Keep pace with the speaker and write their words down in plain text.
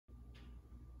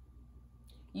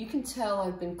you can tell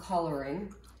I've been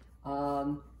coloring,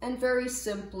 and very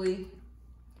simply.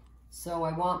 So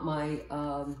I want my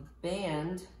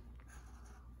band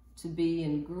to be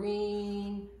in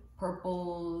green,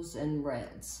 purples, and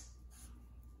reds.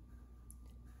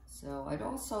 So I'd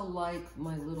also like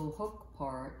my little hook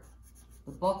part,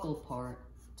 the buckle part,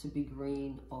 to be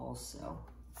green also.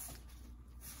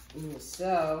 And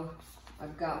so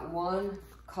I've got one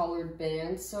colored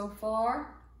band so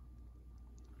far,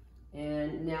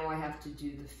 and now I have to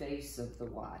do the face of the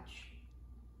watch,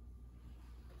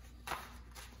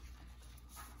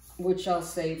 which I'll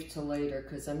save till later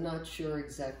because I'm not sure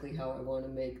exactly how I want to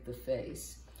make the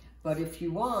face. But if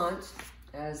you want,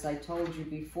 as I told you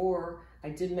before, I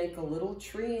did make a little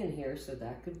tree in here, so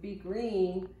that could be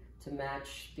green to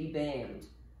match the band.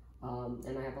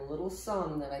 And I have a little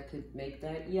sun that I could make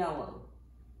that yellow.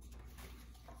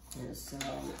 And so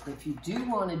if you do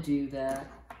want to do that,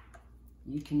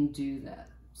 you can do that.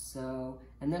 So,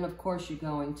 and then of course you're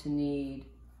going to need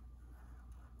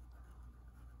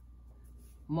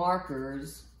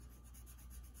markers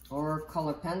or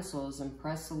color pencils and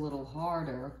press a little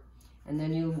harder. And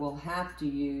then you will have to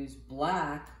use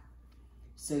black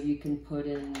so you can put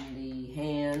in the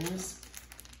hands.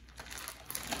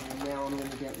 And now I'm going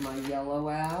to get my yellow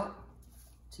out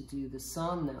to do the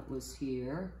sun that was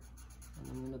here. And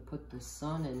I'm going to put the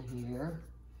sun in here.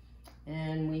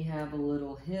 And we have a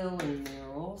little hill in there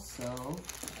also.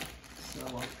 So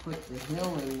I'll put the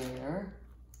hill in there.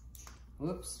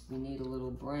 Whoops, we need a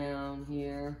little brown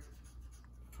here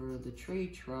for the tree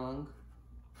trunk.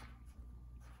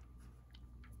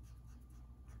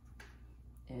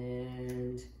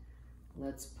 And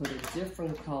let's put a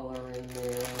different color in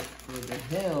there for the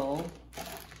hill.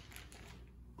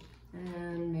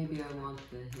 And maybe I want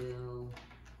the hill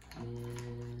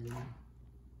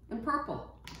in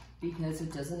purple, because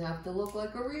it doesn't have to look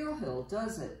like a real hill,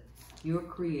 does it? You're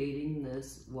creating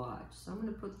this watch. So I'm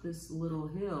going to put this little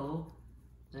hill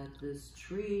that this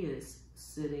tree is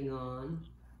sitting on,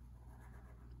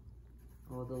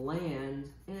 or the land,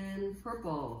 in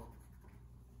purple.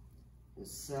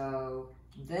 So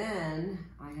then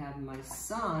I have my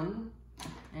sun,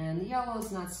 and the yellow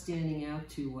is not standing out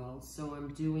too well, so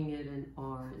I'm doing it in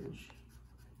orange.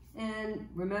 And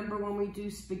remember, when we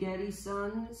do spaghetti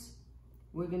suns,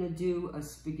 we're going to do a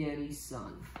spaghetti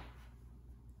sun.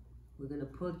 We're going to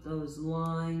put those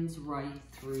lines right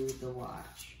through the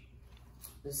watch.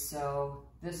 So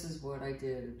this is what I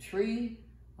did, a tree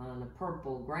on a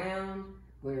purple ground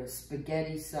with a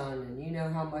spaghetti sun. And you know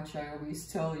how much I always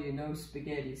tell you no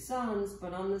spaghetti suns,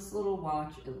 but on this little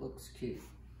watch it looks cute.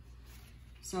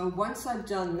 So once I've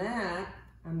done that,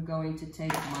 I'm going to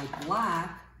take my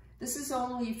black. This is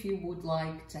only if you would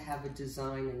like to have a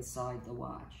design inside the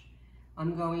watch.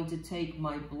 I'm going to take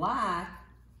my black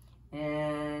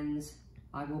and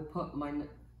I will put my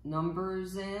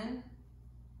numbers in.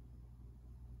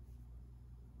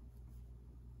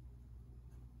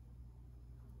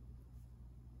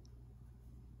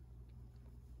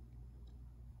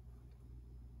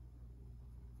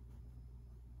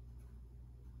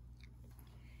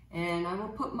 And I will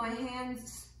put my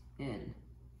hands in.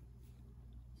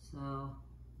 So,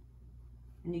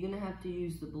 and you're gonna have to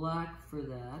use the black for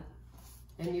that.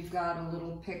 And you've got a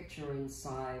little picture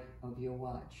inside of your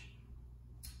watch.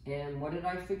 And what did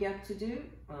I forget to do?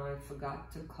 I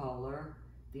forgot to color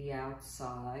the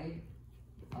outside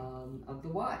of the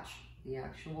watch, the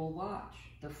actual watch,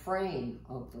 the frame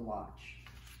of the watch.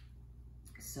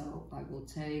 So I will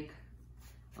take,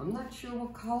 I'm not sure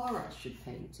what color I should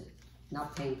paint it.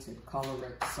 Not painted, color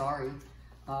it, sorry.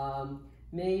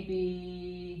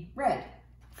 Maybe red.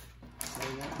 So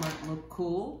that might look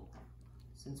cool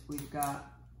since we've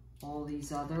got all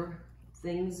these other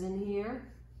things in here.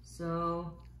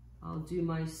 So I'll do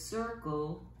my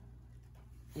circle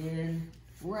in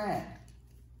red.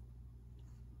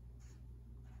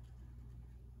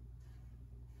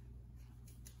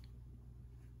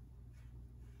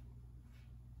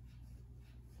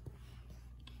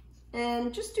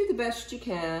 And just do the best you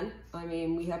can. I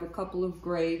mean, we have a couple of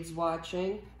grades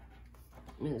watching,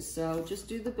 and so just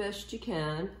do the best you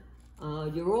can.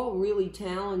 You're all really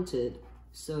talented,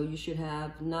 so you should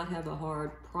not have a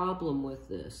hard problem with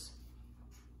this.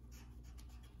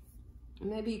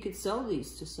 Maybe you could sell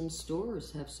these to some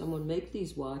stores, have someone make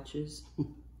these watches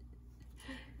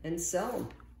and sell them.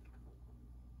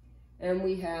 And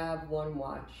we have one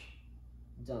watch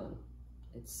done.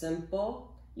 It's simple.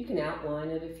 You can outline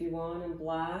it if you want in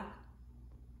black.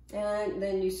 And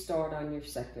then you start on your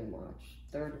second watch,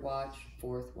 third watch,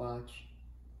 fourth watch,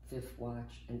 fifth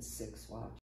watch, and sixth watch.